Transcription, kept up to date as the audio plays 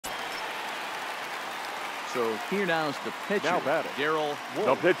So here now is the pitcher, Now batting. Wolf.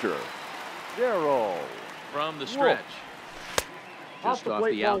 The pitcher, Darryl. From the stretch. Just off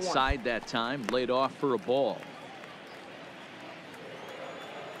the ball outside that time, laid off for a ball.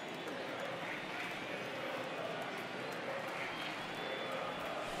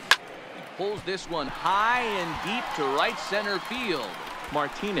 He pulls this one high and deep to right center field.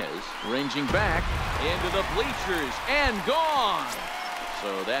 Martinez ranging back into the bleachers and gone.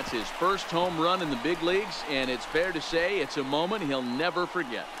 So that's his first home run in the big leagues, and it's fair to say it's a moment he'll never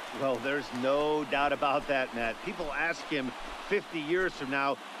forget. Well, there's no doubt about that, Matt. People ask him 50 years from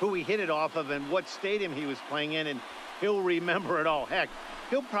now who he hit it off of and what stadium he was playing in, and he'll remember it all. Heck,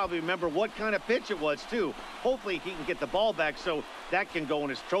 he'll probably remember what kind of pitch it was, too. Hopefully he can get the ball back so that can go in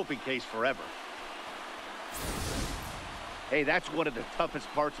his trophy case forever. Hey, that's one of the toughest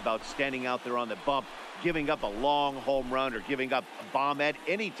parts about standing out there on the bump. Giving up a long home run or giving up a bomb at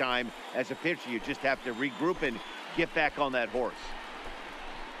any time as a pitcher. You just have to regroup and get back on that horse.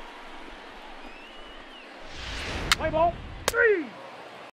 Play ball.